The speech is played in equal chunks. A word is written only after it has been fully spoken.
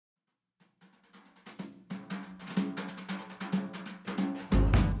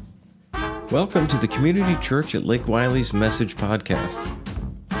Welcome to the Community Church at Lake Wiley's Message Podcast.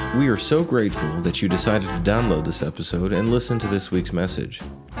 We are so grateful that you decided to download this episode and listen to this week's message.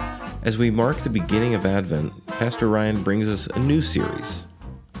 As we mark the beginning of Advent, Pastor Ryan brings us a new series,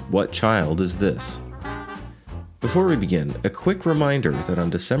 What Child Is This? Before we begin, a quick reminder that on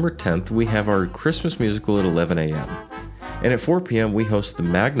December 10th we have our Christmas musical at 11 a.m. And at 4 p.m. we host the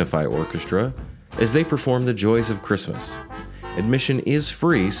Magnify Orchestra as they perform the joys of Christmas. Admission is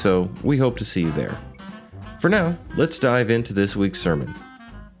free, so we hope to see you there. For now, let's dive into this week's sermon.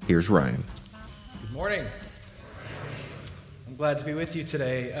 Here's Ryan. Good morning. I'm glad to be with you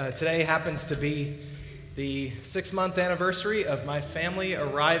today. Today happens to be the 6-month anniversary of my family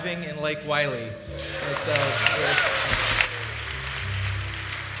arriving in Lake Wiley. And so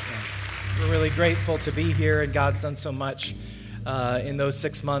we're really grateful to be here, and God's done so much in those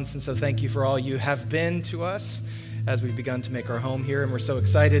 6 months. And so thank you for all you have been to us as we've begun to make our home here. And we're so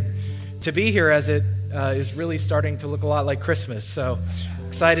excited to be here as it is really starting to look a lot like Christmas. So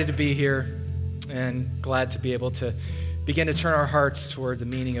excited to be here and glad to be able to begin to turn our hearts toward the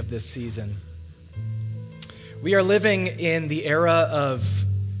meaning of this season. We are living in the era of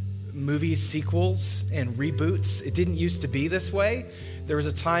movie sequels and reboots. It didn't used to be this way. There was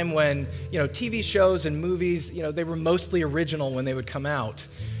a time when, TV shows and movies, they were mostly original when they would come out.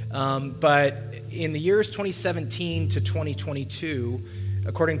 But in the years 2017 to 2022,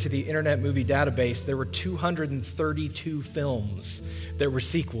 according to the Internet Movie Database, there were 232 films that were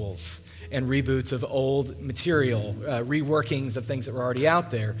sequels and reboots of old material, reworkings of things that were already out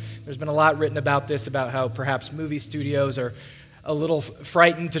there. There's been a lot written about this, about how perhaps movie studios are a little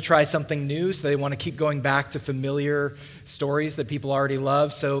frightened to try something new, so they want to keep going back to familiar stories that people already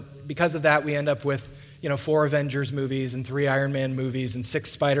love. So because of that, we end up with 4 Avengers movies and 3 Iron Man movies and 6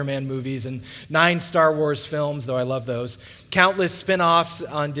 Spider-Man movies and 9 Star Wars films, though I love those. Countless spin-offs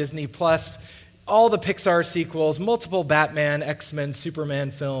on Disney+, all the Pixar sequels, multiple Batman, X-Men, Superman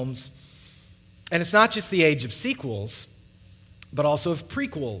films. And it's not just the age of sequels, but also of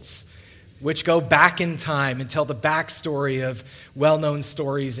prequels, which go back in time and tell the backstory of well-known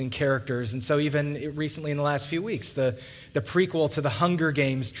stories and characters. And so even recently in the last few weeks, the prequel to the Hunger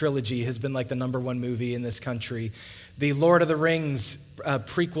Games trilogy has been like the #1 movie in this country. The Lord of the Rings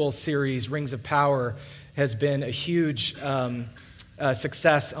prequel series, Rings of Power, has been a huge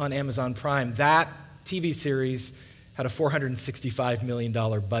success on Amazon Prime. That TV series had a $465 million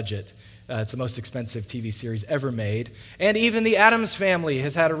budget. It's the most expensive TV series ever made. And even The Addams Family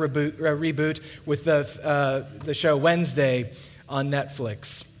has had a reboot with the show Wednesday on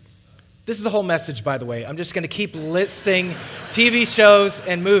Netflix. This is the whole message, by the way. I'm just going to keep listing TV shows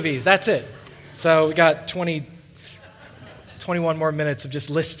and movies. That's it. So we got 21 more minutes of just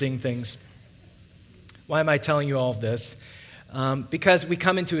listing things. Why am I telling you all of this? Because we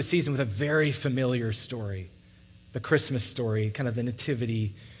come into a season with a very familiar story. The Christmas story, kind of the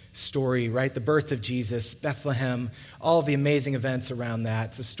nativity story, right? The birth of Jesus, Bethlehem, all of the amazing events around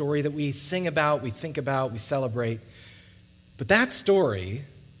that. It's a story that we sing about, we think about, we celebrate. But that story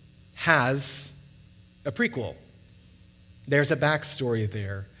has a prequel. There's a backstory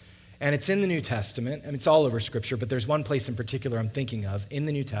there. And it's in the New Testament. I mean, it's all over Scripture, but there's one place in particular I'm thinking of in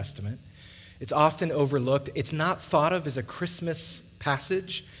the New Testament. It's often overlooked. It's not thought of as a Christmas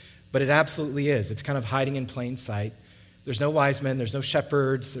passage, but it absolutely is. It's kind of hiding in plain sight. There's no wise men, there's no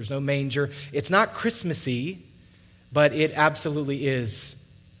shepherds, there's no manger. It's not Christmassy, but it absolutely is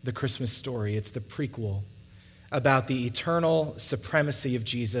the Christmas story. It's the prequel about the eternal supremacy of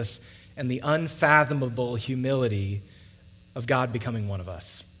Jesus and the unfathomable humility of God becoming one of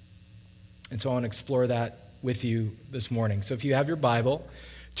us. And so I want to explore that with you this morning. So if you have your Bible,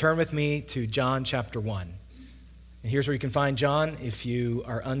 turn with me to John chapter 1. And here's where you can find John if you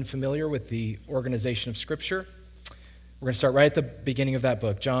are unfamiliar with the organization of Scripture. We're going to start right at the beginning of that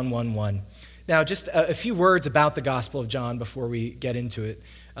book, John 1:1. Now, just a few words about the Gospel of John before we get into it.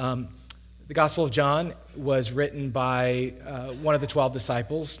 The Gospel of John was written by one of the 12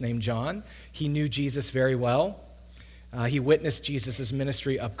 disciples named John. He knew Jesus very well. He witnessed Jesus'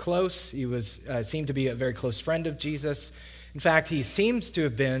 ministry up close. He seemed to be a very close friend of Jesus. In fact, he seems to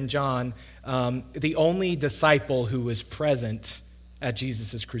have been, John, the only disciple who was present at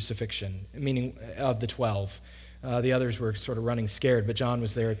Jesus' crucifixion, meaning of the 12. The others were sort of running scared, but John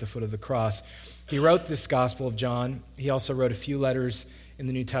was there at the foot of the cross. He wrote this Gospel of John. He also wrote a few letters in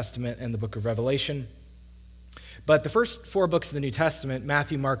the New Testament and the book of Revelation. But the first 4 books of the New Testament,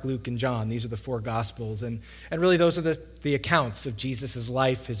 Matthew, Mark, Luke, and John, these are the 4 Gospels. And really those are the accounts of Jesus'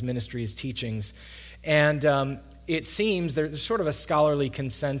 life, his ministry, his teachings. And it seems there's sort of a scholarly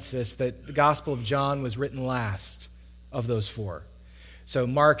consensus that the Gospel of John was written last of those 4. So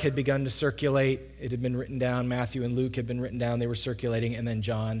Mark had begun to circulate. It had been written down. Matthew and Luke had been written down. They were circulating. And then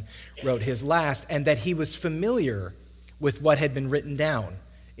John wrote his last. And that he was familiar with what had been written down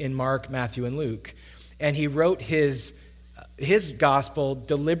in Mark, Matthew, and Luke. And he wrote his gospel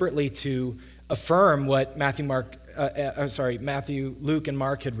deliberately to affirm what Matthew, Luke, and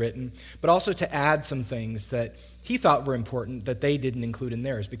Mark had written, but also to add some things that he thought were important that they didn't include in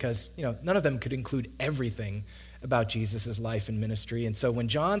theirs, because none of them could include everything about Jesus' life and ministry. And so when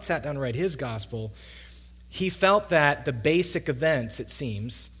John sat down to write his gospel, he felt that the basic events, it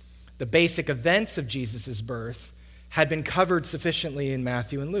seems, the basic events of Jesus' birth had been covered sufficiently in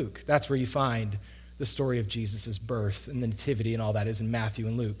Matthew and Luke. That's where you find the story of Jesus' birth and the nativity and all that is in Matthew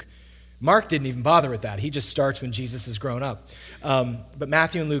and Luke. Mark didn't even bother with that. He just starts when Jesus is grown up. But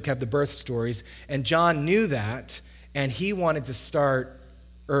Matthew and Luke have the birth stories, and John knew that, and he wanted to start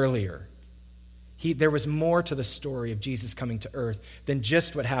earlier. There was more to the story of Jesus coming to earth than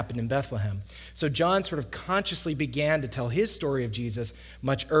just what happened in Bethlehem. So John sort of consciously began to tell his story of Jesus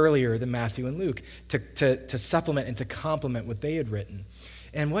much earlier than Matthew and Luke to supplement and to complement what they had written.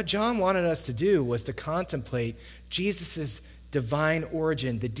 And what John wanted us to do was to contemplate Jesus' divine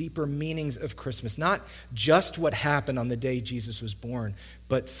origin, the deeper meanings of Christmas, not just what happened on the day Jesus was born,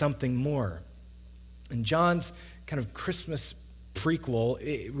 but something more. And John's kind of Christmas prequel,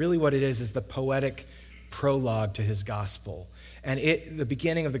 really what it is the poetic prologue to his gospel. And the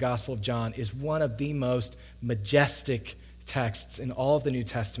beginning of the Gospel of John is one of the most majestic texts in all of the New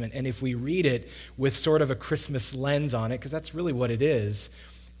Testament. And if we read it with sort of a Christmas lens on it, because that's really what it is,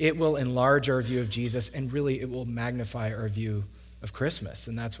 it will enlarge our view of Jesus, and really it will magnify our view of Christmas.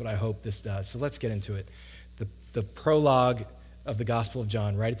 And that's what I hope this does. So let's get into it. The prologue of the Gospel of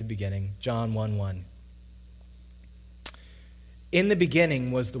John, right at the beginning, John 1:1. In the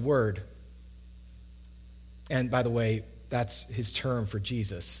beginning was the Word. And by the way, that's his term for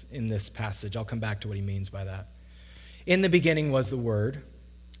Jesus in this passage. I'll come back to what he means by that. In the beginning was the Word,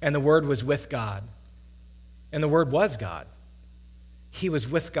 and the Word was with God, and the Word was God. He was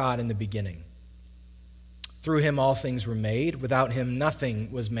with God in the beginning. Through him all things were made. Without him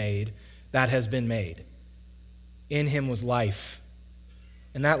nothing was made that has been made. In him was life,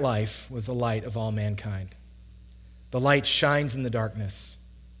 and that life was the light of all mankind. The light shines in the darkness,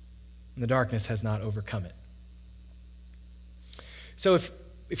 and the darkness has not overcome it. So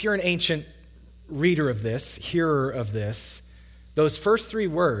if you're an ancient reader of this, hearer of this, those first three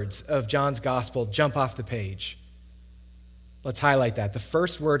words of John's gospel jump off the page. Let's highlight that. The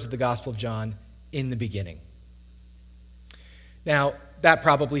first words of the Gospel of John, in the beginning. Now, that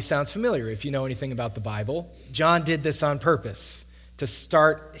probably sounds familiar if you know anything about the Bible. John did this on purpose to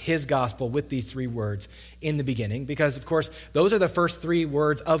start his gospel with these three words, in the beginning, because, of course, those are the first three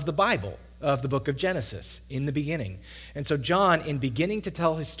words of the Bible, of the book of Genesis, in the beginning. And so John, in beginning to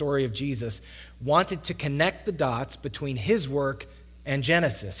tell his story of Jesus, wanted to connect the dots between his work and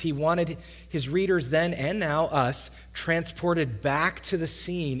Genesis. He wanted his readers then and now us transported back to the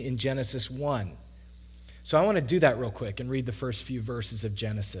scene in Genesis 1. So I want to do that real quick and read the first few verses of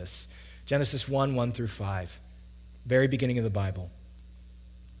Genesis. Genesis 1 through 5, very beginning of the Bible.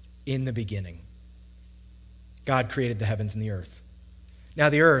 In the beginning, God created the heavens and the earth. Now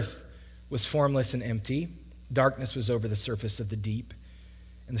the earth was formless and empty. Darkness was over the surface of the deep,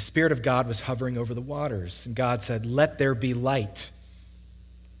 and the Spirit of God was hovering over the waters. And God said, "Let there be light."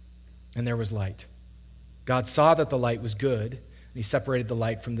 And there was light. God saw that the light was good, and he separated the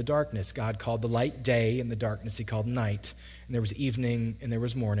light from the darkness. God called the light day, and the darkness he called night. And there was evening, and there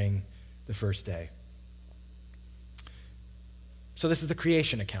was morning, the first day. So this is the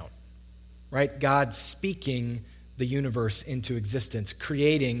creation account, right? God speaking the universe into existence,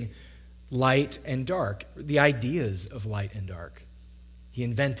 creating light and dark, the ideas of light and dark. He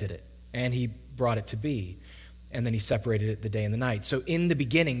invented it, and he brought it to be. And then he separated it the day and the night. So in the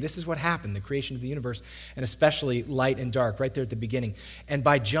beginning, this is what happened, the creation of the universe, and especially light and dark, right there at the beginning. And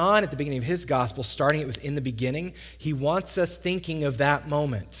by John, at the beginning of his gospel, starting it with in the beginning, he wants us thinking of that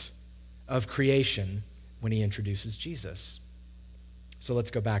moment of creation when he introduces Jesus. So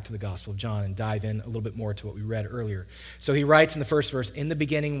let's go back to the Gospel of John and dive in a little bit more to what we read earlier. So he writes in the first verse, in the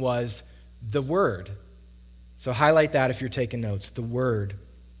beginning was the Word. So highlight that if you're taking notes, the Word.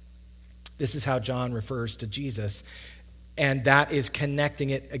 This is how John refers to Jesus, and that is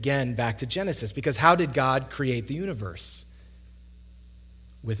connecting it again back to Genesis, because how did God create the universe?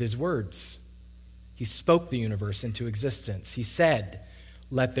 With his words. He spoke the universe into existence. He said,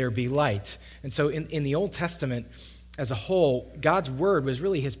 "Let there be light." And so in the Old Testament as a whole, God's word was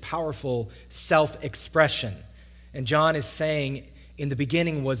really his powerful self-expression. And John is saying, In the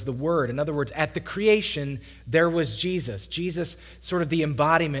beginning was the Word. In other words, at the creation, there was Jesus. Jesus, sort of the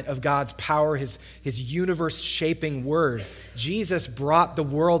embodiment of God's power, his universe-shaping Word. Jesus brought the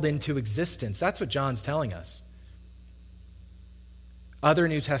world into existence. That's what John's telling us. Other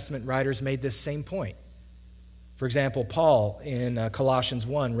New Testament writers made this same point. For example, Paul in Colossians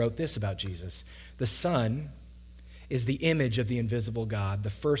 1 wrote this about Jesus. The Son is the image of the invisible God,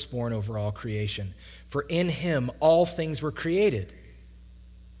 the firstborn over all creation. For in him all things were created.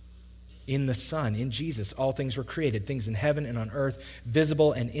 In the Son, in Jesus, all things were created, things in heaven and on earth,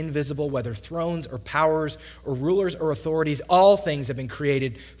 visible and invisible, whether thrones or powers or rulers or authorities, all things have been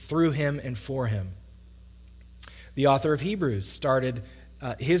created through him and for him. The author of Hebrews started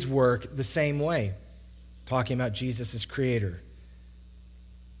his work the same way, talking about Jesus as creator.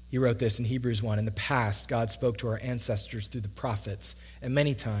 He wrote this in Hebrews 1. In the past, God spoke to our ancestors through the prophets, and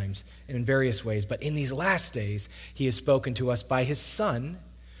many times and in various ways. But in these last days, he has spoken to us by his Son,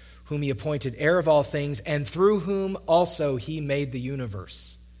 whom he appointed heir of all things, and through whom also he made the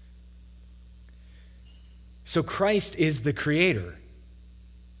universe. So Christ is the creator.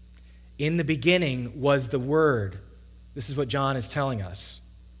 In the beginning was the Word. This is what John is telling us.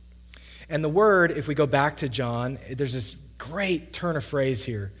 And the Word, if we go back to John, there's this great turn of phrase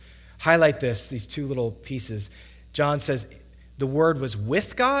here. Highlight these two little pieces. John says, the Word was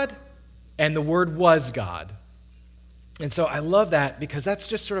with God, and the Word was God. And so I love that because that's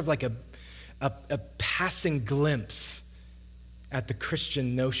just sort of like a passing glimpse at the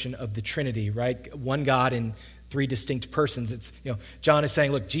Christian notion of the Trinity, right? One God in three distinct persons. It's, John is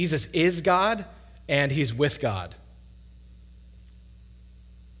saying, look, Jesus is God and he's with God.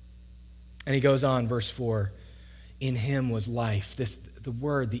 And he goes on, verse 4, in him was life. The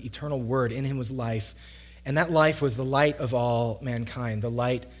Word, the eternal Word, in him was life. And that life was the light of all mankind. The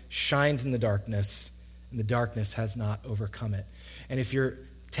light shines in the darkness, and the darkness has not overcome it. And if you're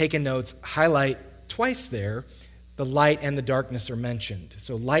taking notes, highlight twice there, the light and the darkness are mentioned.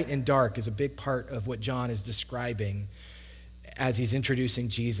 So light and dark is a big part of what John is describing as he's introducing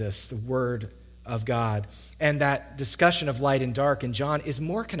Jesus, the Word of God. And that discussion of light and dark in John is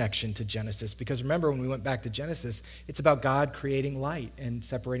more connection to Genesis, because remember when we went back to Genesis, it's about God creating light and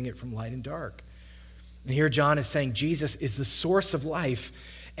separating it from light and dark. And here John is saying Jesus is the source of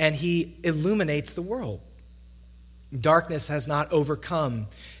life, and he illuminates the world. Darkness has not overcome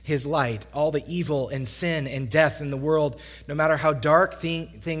his light. All the evil and sin and death in the world, no matter how dark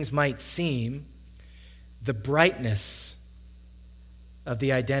things might seem, the brightness of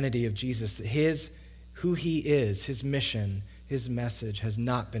the identity of Jesus, who he is, his mission, his message has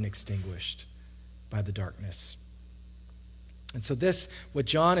not been extinguished by the darkness. And so what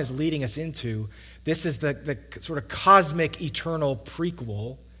John is leading us into, this is the sort of cosmic, eternal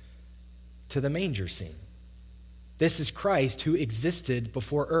prequel to the manger scene. This is Christ who existed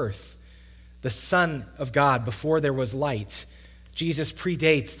before earth, the Son of God before there was light. Jesus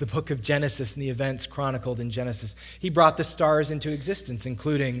predates the book of Genesis and the events chronicled in Genesis. He brought the stars into existence,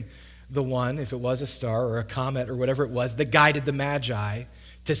 including the one, if it was a star or a comet or whatever it was, that guided the Magi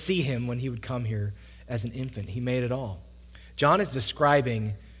to see him when he would come here as an infant. He made it all. John is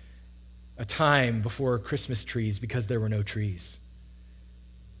describing a time before Christmas trees because there were no trees.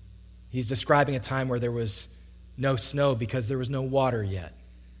 He's describing a time where there was no snow because there was no water yet.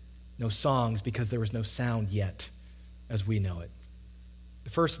 No songs because there was no sound yet, as we know it. The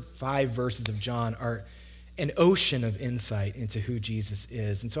first 5 verses of John are an ocean of insight into who Jesus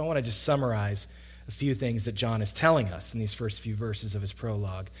is. And so I want to just summarize a few things that John is telling us in these first few verses of his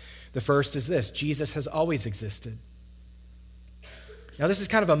prologue. The first is this: Jesus has always existed. Now, this is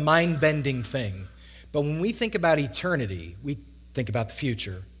kind of a mind-bending thing, but when we think about eternity, we think about the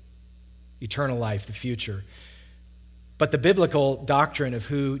future, eternal life, the future. But the biblical doctrine of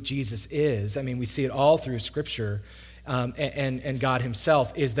who Jesus is, we see it all through Scripture and God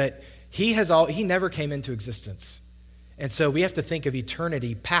himself, is that he never came into existence. And so we have to think of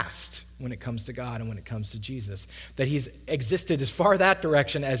eternity past when it comes to God and when it comes to Jesus, that he's existed as far that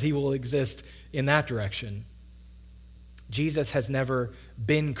direction as he will exist in that direction. Jesus has never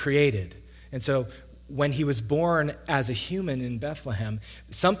been created. And so when he was born as a human in Bethlehem,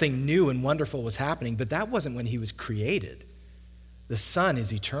 something new and wonderful was happening, but that wasn't when he was created. The Son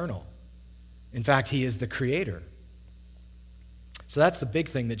is eternal. In fact, he is the creator. So that's the big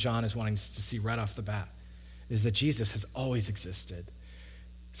thing that John is wanting us to see right off the bat, is that Jesus has always existed.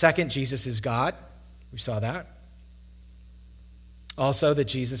 Second, Jesus is God. We saw that. Also, that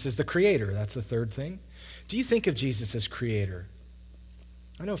Jesus is the creator. That's the third thing. Do you think of Jesus as creator?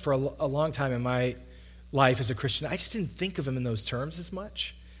 I know for a long time in my life as a Christian, I just didn't think of him in those terms as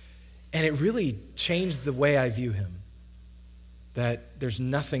much. And it really changed the way I view him. that there's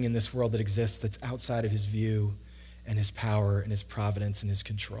nothing in this world that exists that's outside of his view and his power and his providence and his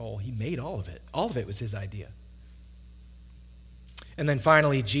control. He made all of it. All of it was his idea. And then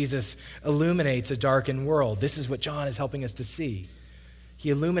finally, Jesus illuminates a darkened world. This is what John is helping us to see. He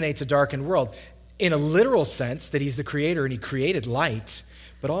illuminates a darkened world in a literal sense that he's the creator and he created light,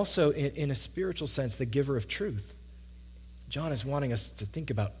 but also in a spiritual sense, the giver of truth. John is wanting us to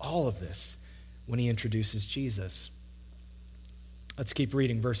think about all of this when he introduces Jesus. Let's keep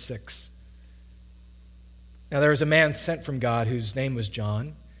reading verse 6. Now there was a man sent from God whose name was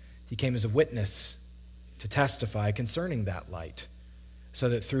John. He came as a witness to testify concerning that light, so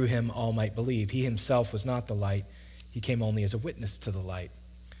that through him all might believe. He himself was not the light. He came only as a witness to the light.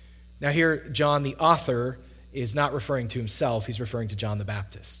 Now here, John, the author, is not referring to himself. He's referring to John the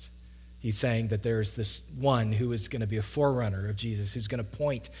Baptist. He's saying that there's this one who is going to be a forerunner of Jesus, who's going to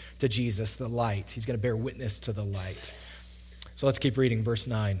point to Jesus, the light. He's going to bear witness to the light. So let's keep reading verse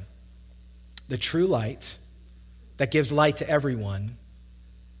 9. The true light that gives light to everyone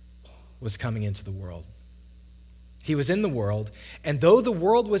was coming into the world. He was in the world, and though the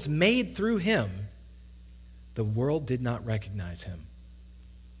world was made through him, the world did not recognize him.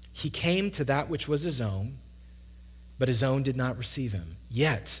 He came to that which was his own, but his own did not receive him.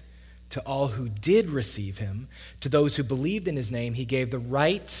 Yet, to all who did receive him, to those who believed in his name, he gave the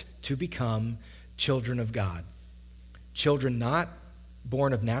right to become children of God. Children not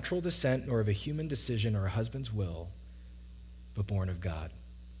born of natural descent, nor of a human decision or a husband's will, but born of God.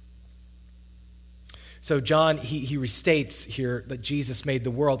 So John, he restates here that Jesus made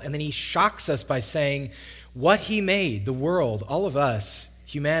the world, and then he shocks us by saying what he made, the world, all of us,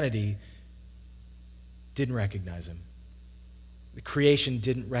 humanity, didn't recognize him. The creation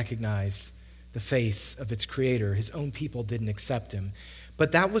didn't recognize the face of its creator. His own people didn't accept him.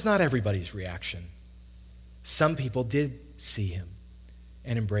 But that was not everybody's reaction. Some people did see him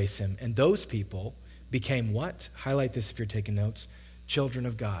and embrace him, and those people became what? Highlight this if you're taking notes. Children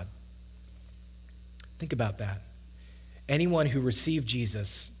of God. Think about that. Anyone who received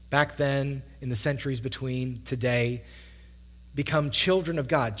Jesus back then, in the centuries between today, become children of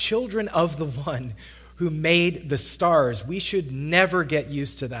God, children of the one who made the stars. We should never get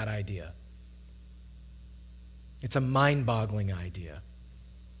used to that idea. It's a mind-boggling idea,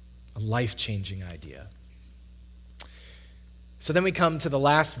 a life-changing idea. So then we come to the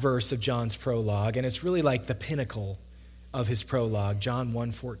last verse of John's prologue, and it's really like the pinnacle of his prologue, John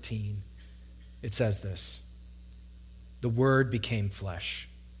 1:14. It says this: the Word became flesh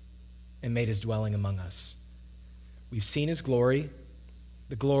and made his dwelling among us. We've seen his glory,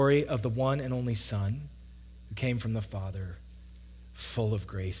 the glory of the one and only Son who came from the Father, full of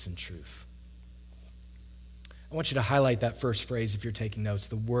grace and truth. I want you to highlight that first phrase if you're taking notes.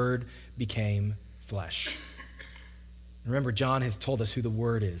 The Word became flesh. Remember, John has told us who the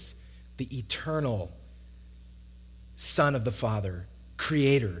Word is, the eternal Son of the Father,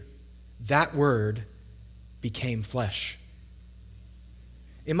 Creator. That Word became flesh.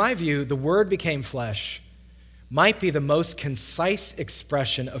 In my view, the Word became flesh might be the most concise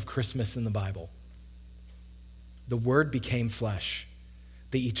expression of Christmas in the Bible. The Word became flesh.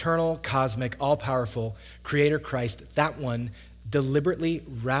 The eternal, cosmic, all-powerful Creator Christ, that one deliberately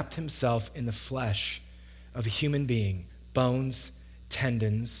wrapped himself in the flesh of a human being, bones,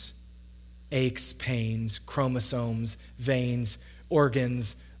 tendons, aches, pains, chromosomes, veins,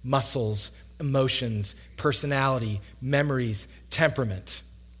 organs, muscles, emotions, personality, memories, temperament.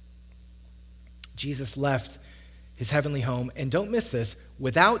 Jesus left his heavenly home, and don't miss this,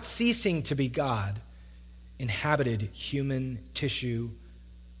 without ceasing to be God, inhabited human tissue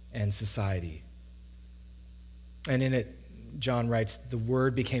and society. And in it, John writes, the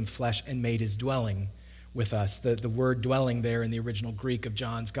Word became flesh and made his dwelling with us. The word dwelling there in the original Greek of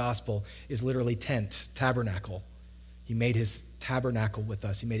John's gospel is literally tent, tabernacle. He made his tabernacle with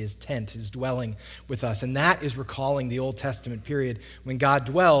us. He made his tent, his dwelling with us. And that is recalling the Old Testament period when God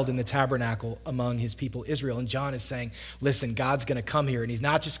dwelled in the tabernacle among his people Israel. And John is saying, listen, God's going to come here, and he's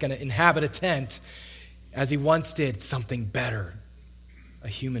not just going to inhabit a tent as he once did, something better, a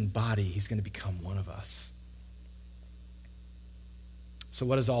human body. He's going to become one of us. So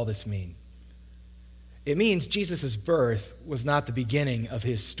what does all this mean? It means Jesus' birth was not the beginning of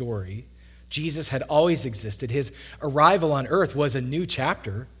his story. Jesus had always existed. His arrival on earth was a new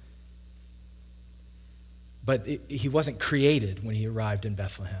chapter, but he wasn't created when he arrived in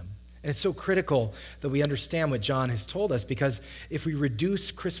Bethlehem. And it's so critical that we understand what John has told us, because if we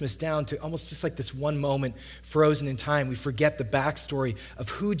reduce Christmas down to almost just like this one moment frozen in time, we forget the backstory of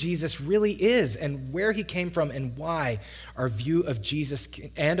who Jesus really is and where he came from and why our view of Jesus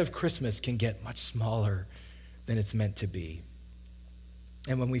and of Christmas can get much smaller than it's meant to be.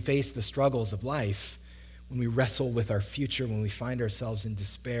 And when we face the struggles of life, when we wrestle with our future, when we find ourselves in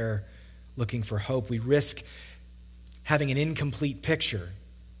despair, looking for hope, we risk having an incomplete picture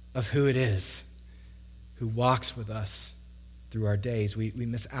of who it is who walks with us through our days. We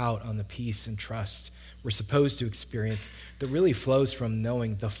miss out on the peace and trust we're supposed to experience that really flows from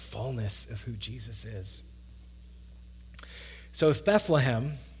knowing the fullness of who Jesus is. So if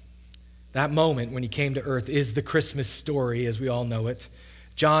Bethlehem, that moment when he came to earth, is the Christmas story as we all know it,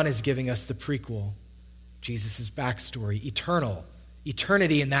 John is giving us the prequel, Jesus' backstory,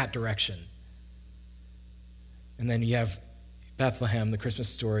 eternity in that direction. And then you have Bethlehem, the Christmas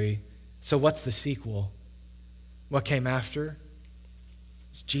story. So what's the sequel? What came after?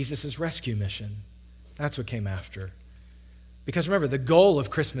 It's Jesus' rescue mission. That's what came after. Because remember, the goal of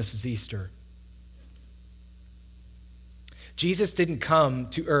Christmas is Easter. Jesus didn't come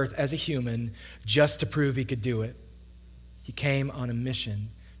to earth as a human just to prove he could do it. He came on a mission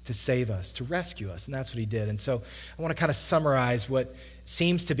to save us, to rescue us, and that's what he did. And so I want to kind of summarize what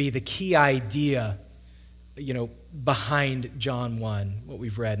seems to be the key idea, behind John 1, what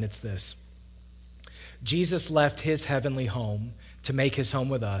we've read, and it's this. Jesus left his heavenly home to make his home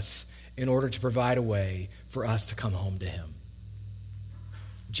with us in order to provide a way for us to come home to him.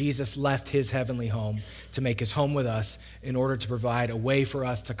 Jesus left his heavenly home to make his home with us in order to provide a way for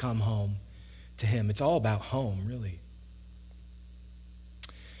us to come home to him. It's all about home, really.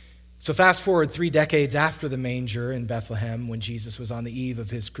 So fast forward 3 decades after the manger in Bethlehem, when Jesus was on the eve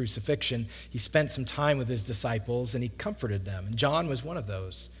of his crucifixion, he spent some time with his disciples and he comforted them. And John was one of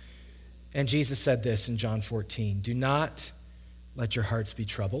those. And Jesus said this in John 14, "Do not let your hearts be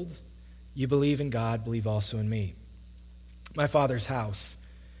troubled. You believe in God, believe also in me. My Father's house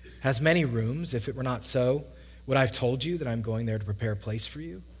has many rooms. If it were not so, would I have told you that I'm going there to prepare a place for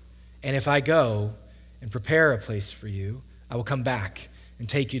you? And if I go and prepare a place for you, I will come back and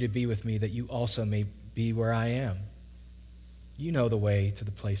take you to be with me, that you also may be where I am. You know the way to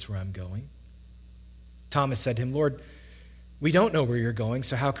the place where I'm going." Thomas said to him, "Lord, we don't know where you're going,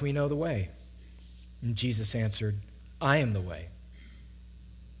 so how can we know the way?" And Jesus answered, "I am the way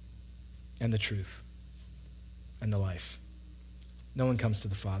and the truth and the life. No one comes to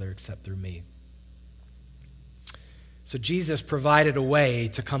the Father except through me." So Jesus provided a way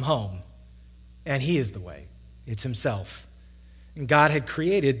to come home, and he is the way. It's himself. And God had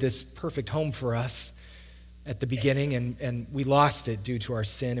created this perfect home for us at the beginning, and we lost it due to our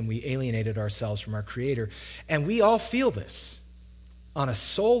sin, and we alienated ourselves from our Creator. And we all feel this. On a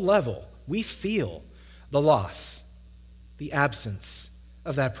soul level, we feel the loss, the absence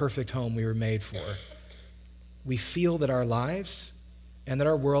of that perfect home we were made for. We feel that our lives and that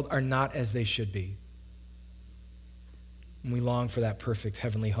our world are not as they should be. And we long for that perfect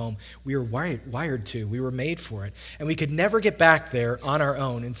heavenly home. We were wired to. We were made for it. And we could never get back there on our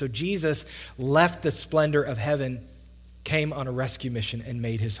own. And so Jesus left the splendor of heaven, came on a rescue mission, and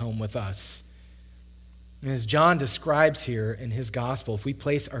made his home with us. And as John describes here in his gospel, if we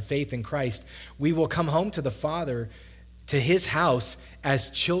place our faith in Christ, we will come home to the Father, to his house, as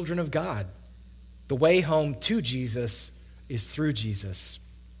children of God. The way home to Jesus is through Jesus.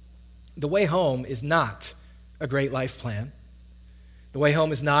 The way home is not a great life plan. The way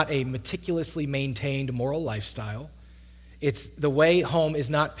home is not a meticulously maintained moral lifestyle. The way home is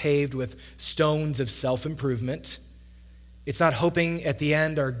not paved with stones of self-improvement. It's not hoping at the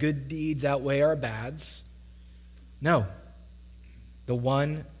end our good deeds outweigh our bads. No. The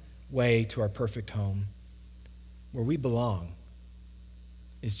one way to our perfect home, where we belong,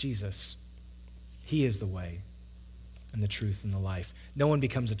 is Jesus. He is the way and the truth and the life. No one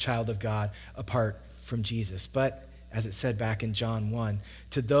becomes a child of God apart from Jesus. But, as it said back in John 1,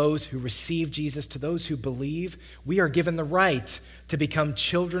 to those who receive Jesus, to those who believe, we are given the right to become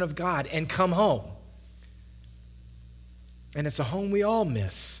children of God and come home. And it's a home we all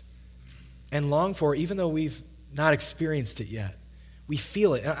miss and long for, even though we've not experienced it yet. We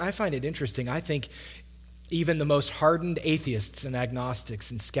feel it. And I find it interesting. I think even the most hardened atheists and agnostics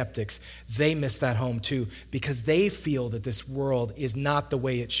and skeptics, they miss that home too, because they feel that this world is not the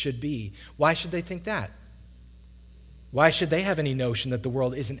way it should be. Why should they think that? Why should they have any notion that the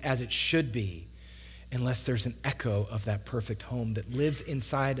world isn't as it should be, unless there's an echo of that perfect home that lives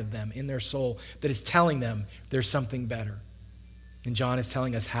inside of them, in their soul, that is telling them there's something better? And John is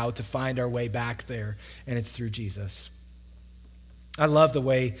telling us how to find our way back there, and it's through Jesus. I love the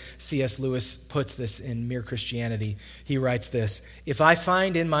way C.S. Lewis puts this in Mere Christianity. He writes this: "If I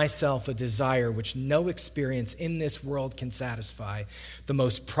find in myself a desire which no experience in this world can satisfy, the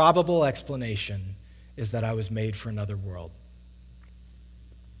most probable explanation is that I was made for another world."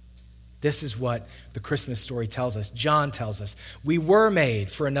 This is what the Christmas story tells us. John tells us we were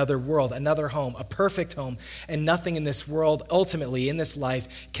made for another world, another home, a perfect home, and nothing in this world, ultimately in this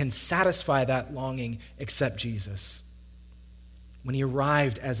life, can satisfy that longing except Jesus. When he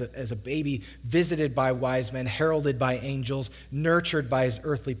arrived as a baby, visited by wise men, heralded by angels, nurtured by his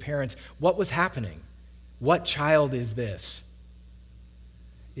earthly parents, what was happening? What child is this?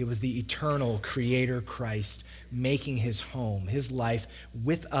 It was the eternal Creator Christ making his home, his life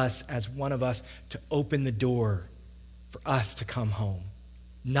with us as one of us to open the door for us to come home.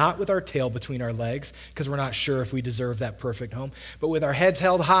 Not with our tail between our legs, because we're not sure if we deserve that perfect home, but with our heads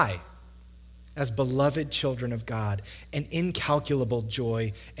held high as beloved children of God, an incalculable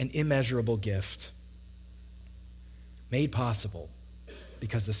joy, an immeasurable gift made possible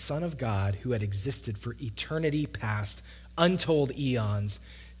because the Son of God, who had existed for eternity past, untold eons,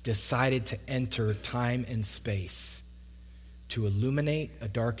 decided to enter time and space to illuminate a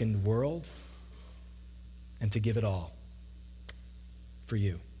darkened world and to give it all for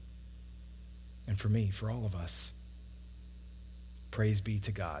you and for me, for all of us. Praise be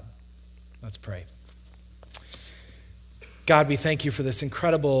to God. Let's pray. God, we thank you for this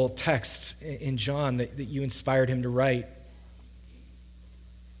incredible text in John that you inspired him to write.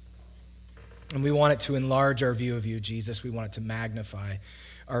 And we want it to enlarge our view of you, Jesus. We want it to magnify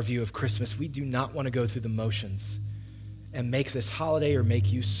our view of Christmas. We do not want to go through the motions and make this holiday or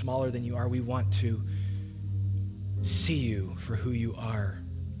make you smaller than you are. We want to see you for who you are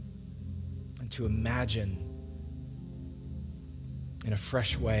and to imagine in a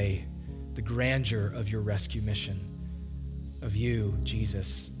fresh way the grandeur of your rescue mission, of you,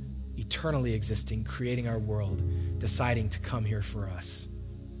 Jesus, eternally existing, creating our world, deciding to come here for us.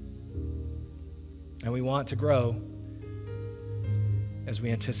 And we want to grow as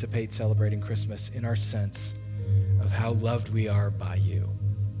we anticipate celebrating Christmas in our sense of how loved we are by you.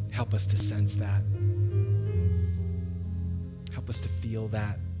 Help us to sense that. Help us to feel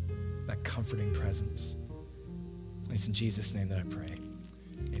that comforting presence. It's in Jesus' name that I pray.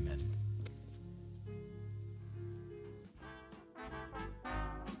 Amen.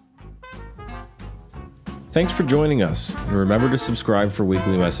 Thanks for joining us, and remember to subscribe for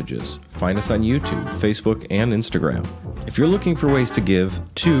weekly messages. Find us on YouTube, Facebook, and Instagram. If you're looking for ways to give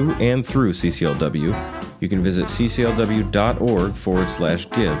to and through CCLW, you can visit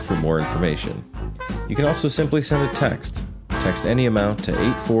cclw.org/give for more information. You can also simply send a text. Text any amount to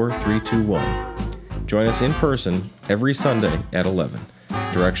 84321. Join us in person every Sunday at 11.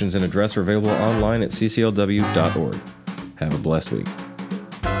 Directions and address are available online at cclw.org. Have a blessed week.